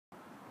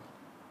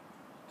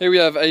Here we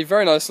have a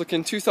very nice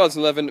looking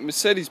 2011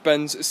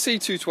 Mercedes-Benz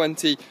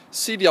C220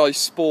 CDI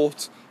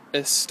Sport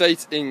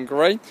Estate in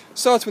grey.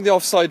 Starting with the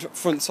offside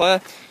front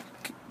tyre.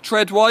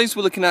 Tread-wise,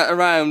 we're looking at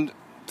around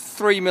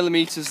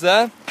 3mm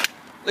there.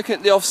 Looking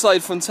at the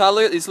offside front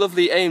alloy, these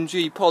lovely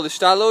AMG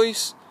polished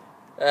alloys.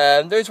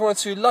 There's one or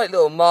two light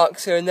little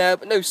marks here and there,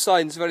 but no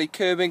signs of any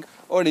curbing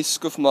or any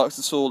scuff marks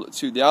at all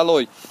to the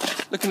alloy.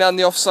 Looking down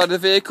the offside of the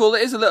vehicle,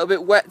 it is a little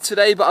bit wet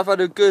today, but I've had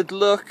a good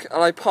look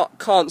and I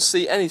can't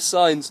see any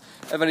signs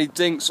of any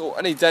dinks or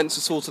any dents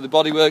at all to the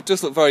bodywork. It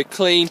does look very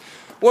clean.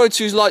 One or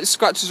two light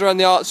scratches around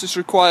the arches just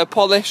require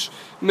polish.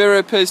 Mirror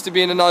appears to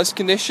be in a nice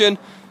condition.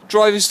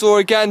 Driver's door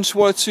again, just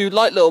one or two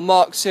light little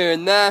marks here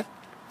and there.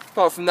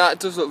 Apart from that, it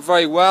does look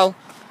very well.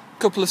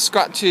 A couple of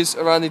scratches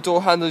around the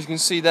door handle, as you can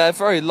see there,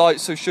 very light,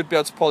 so should be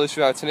able to polish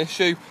without an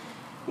issue.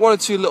 One or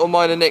two little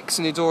minor nicks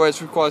in the door edge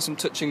require some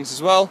touchings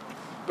as well.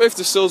 Both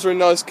the sills are in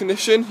nice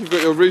condition. You've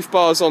got your roof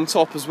bars on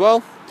top as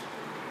well.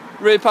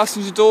 Rear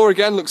passenger door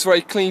again looks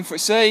very clean for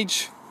its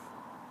age.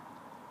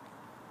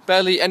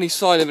 Barely any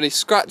sign of any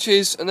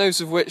scratches, and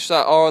those of which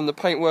that are on the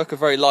paintwork are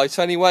very light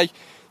anyway.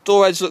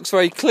 Door edge looks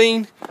very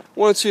clean.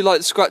 One or two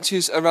light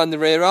scratches around the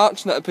rear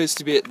arch, and that appears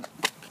to be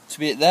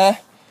it there.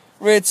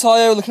 Rear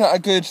tyre looking at a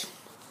good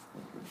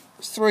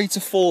 3 to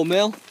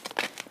 4mm.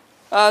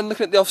 And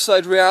looking at the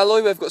offside rear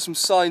alloy, we've got some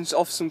signs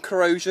of some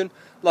corrosion.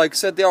 Like I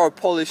said, they are a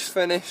polished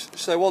finish,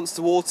 so once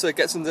the water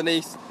gets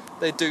underneath,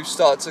 they do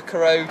start to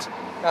corrode.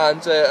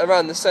 And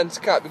around the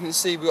centre cap, you can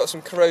see we've got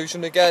some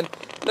corrosion again.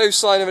 No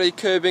sign of any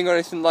curbing or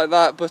anything like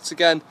that, but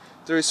again,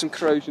 there is some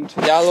corrosion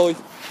to the alloy.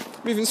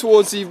 Moving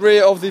towards the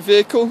rear of the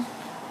vehicle.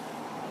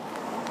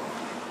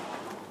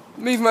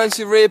 Moving around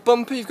to the rear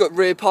bumper, you've got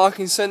rear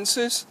parking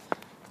sensors.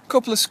 A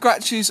couple of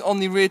scratches on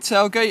the rear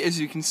tailgate, as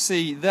you can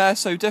see there,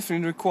 so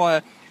definitely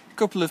require a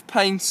couple of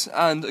paints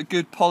and a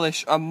good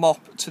polish and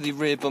mop to the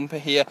rear bumper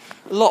here.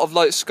 A lot of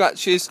light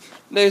scratches.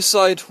 No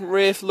side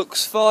rear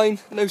looks fine,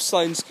 no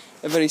signs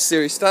of any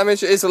serious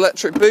damage. It is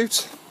electric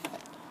boot.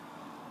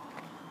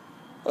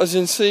 As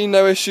you can see,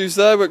 no issues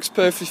there, works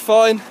perfectly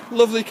fine.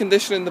 Lovely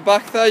condition in the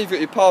back there, you've got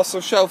your parcel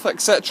shelf,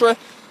 etc.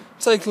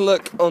 Take a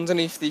look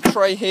underneath the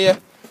tray here.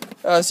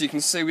 As you can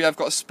see, we have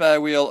got a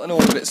spare wheel and all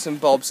the bits and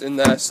bobs in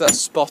there, so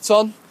that's spot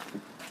on.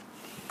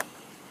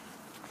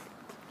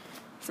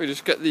 If we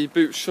just get the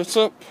boot shut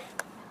up.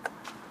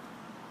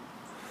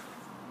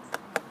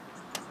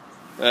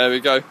 There we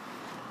go.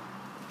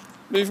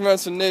 Moving around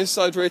to the near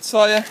side rear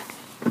tyre.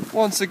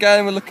 Once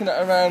again, we're looking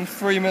at around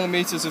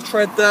 3mm of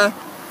tread there.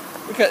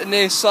 Look at the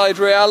near side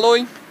rear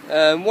alloy.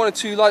 One or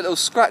two light little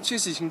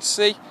scratches, as you can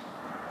see.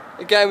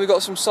 Again, we've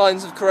got some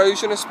signs of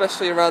corrosion,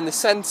 especially around the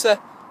centre.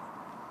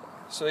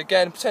 So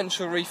again,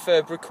 potential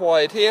refurb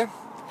required here.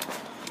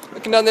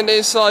 Looking down the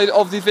near side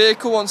of the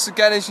vehicle, once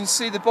again, as you can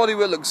see, the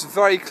bodywork looks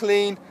very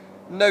clean.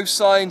 No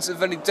signs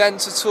of any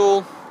dents at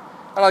all.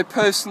 And I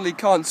personally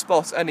can't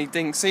spot any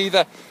dinks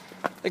either.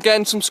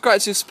 Again, some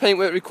scratches,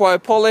 paintwork require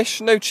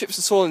polish. No chips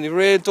at all in the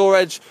rear door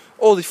edge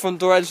or the front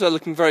door edge, they're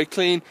looking very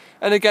clean.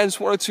 And again, just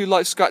one or two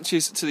light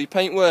scratches to the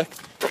paintwork.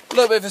 A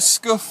little bit of a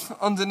scuff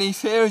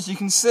underneath here, as you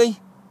can see.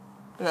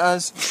 It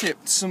has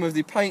chipped some of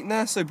the paint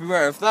there, so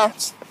beware of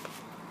that.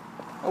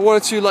 And one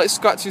or two light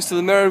scratches to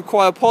the mirror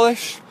require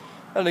polish.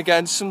 And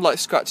again, some light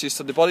scratches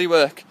to the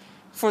bodywork.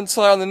 Front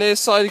tyre on the near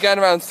side, again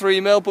around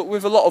 3mm, but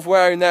with a lot of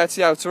wear in there to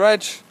the outer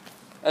edge.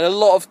 And a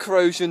lot of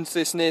corrosion to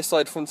this near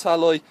side front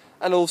alloy,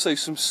 and also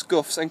some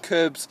scuffs and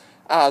curbs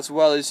as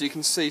well, as you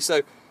can see.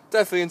 So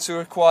definitely going to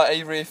require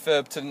a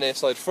refurb to the near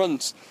side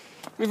front.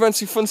 Moving on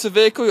to the front of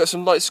the vehicle, you've got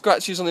some light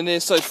scratches on the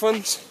near side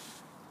front.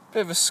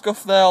 Bit of a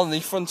scuff there on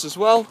the front as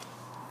well.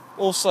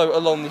 Also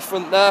along the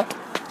front there.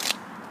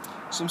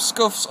 Some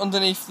scuffs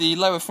underneath the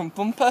lower front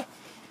bumper.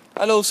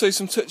 And also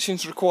some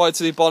touchings required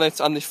to the bonnet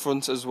and the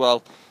front as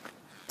well.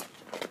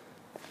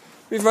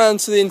 Move around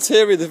to the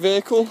interior of the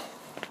vehicle.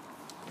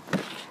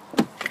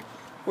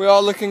 We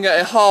are looking at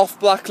a half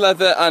black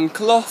leather and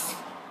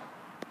cloth.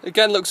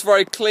 Again, looks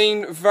very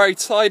clean, very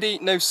tidy,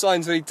 no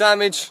signs of any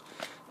damage,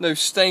 no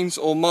stains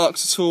or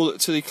marks at all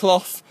to the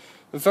cloth.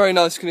 A very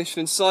nice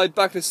condition inside.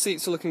 Back of the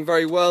seats are looking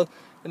very well,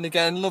 and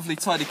again, lovely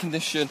tidy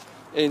condition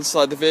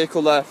inside the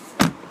vehicle there.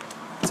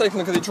 Taking a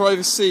look at the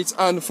driver's seat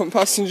and the front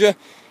passenger.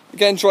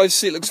 Again, driver's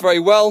seat looks very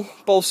well,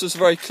 bolsters are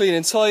very clean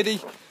and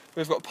tidy.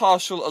 We've got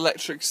partial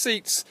electric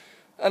seats,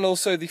 and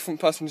also the front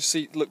passenger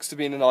seat looks to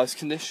be in a nice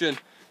condition.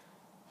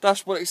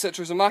 Dashboard,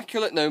 etc. is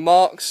immaculate, no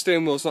marks.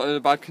 Steering wheel's not in a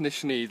bad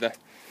condition either.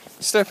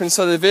 Step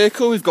inside the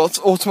vehicle, we've got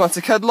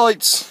automatic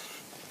headlights.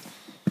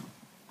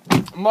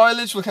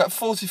 Mileage, looking at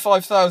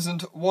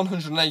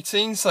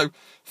 45,118, so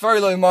very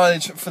low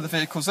mileage for the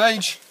vehicle's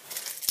age.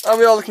 And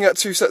we are looking at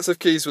 2 sets of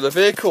keys with the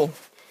vehicle.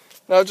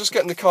 Now, just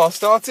getting the car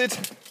started.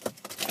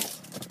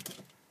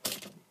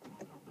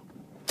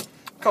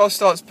 Car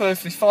starts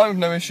perfectly fine with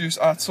no issues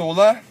at all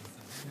there.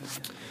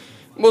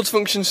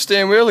 Multifunction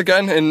steering wheel,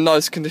 again in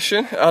nice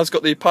condition. It has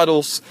got the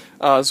paddles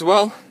as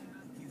well.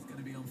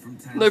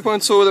 No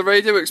point at all with the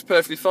radio, works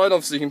perfectly fine.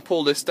 Obviously you can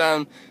pull this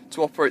down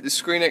to operate the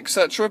screen,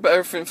 etc. But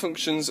everything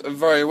functions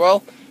very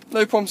well.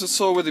 No problems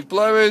at all with the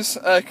blowers.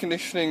 Air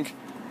conditioning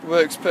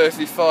works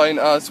perfectly fine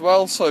as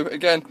well. So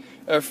again,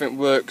 everything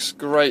works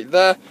great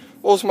there.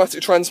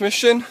 Automatic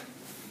transmission.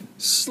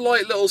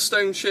 Slight little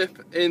stone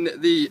chip in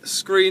the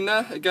screen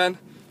there. Again,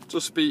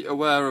 just be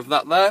aware of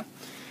that there.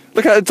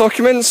 Looking at the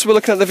documents, we're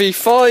looking at the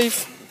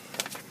V5.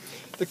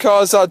 The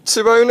car's had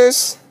 2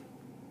 owners.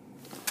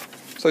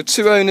 So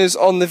 2 owners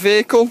on the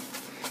vehicle.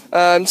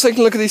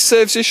 Taking a look at the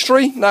service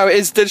history. Now it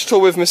is digital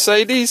with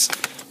Mercedes.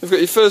 We've got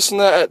your first one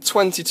there at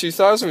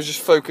 22,000. We're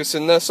just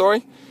focusing there,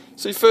 sorry.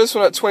 So your first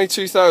one at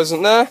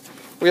 22,000 there.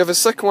 We have a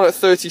second one at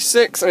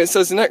 36, and it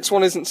says the next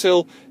one isn't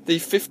until the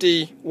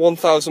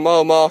 51,000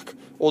 mile mark,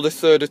 or the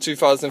 3rd of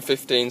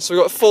 2015. So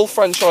we've got a full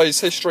franchise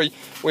history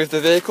with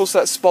the vehicle, so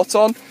that's spot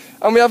on.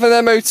 And we have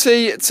an MOT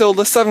till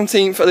the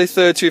 17th of the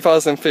 3rd,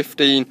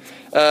 2015.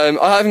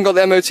 I haven't got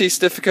the MOT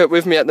certificate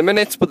with me at the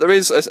minute, but there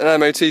is an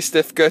MOT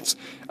certificate,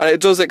 and it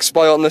does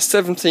expire on the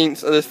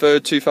 17th of the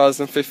 3rd,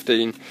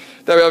 2015.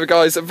 There we have it,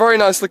 guys. A very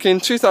nice looking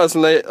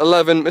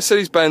 2011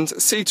 Mercedes-Benz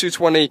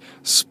C220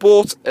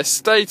 Sport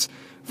Estate.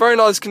 Very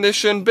nice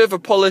condition, bit of a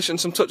polish and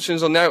some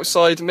touch-ins on the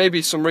outside,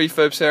 maybe some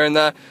refurbs here and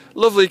there.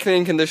 Lovely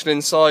clean condition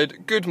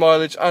inside, good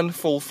mileage and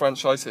full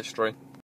franchise history.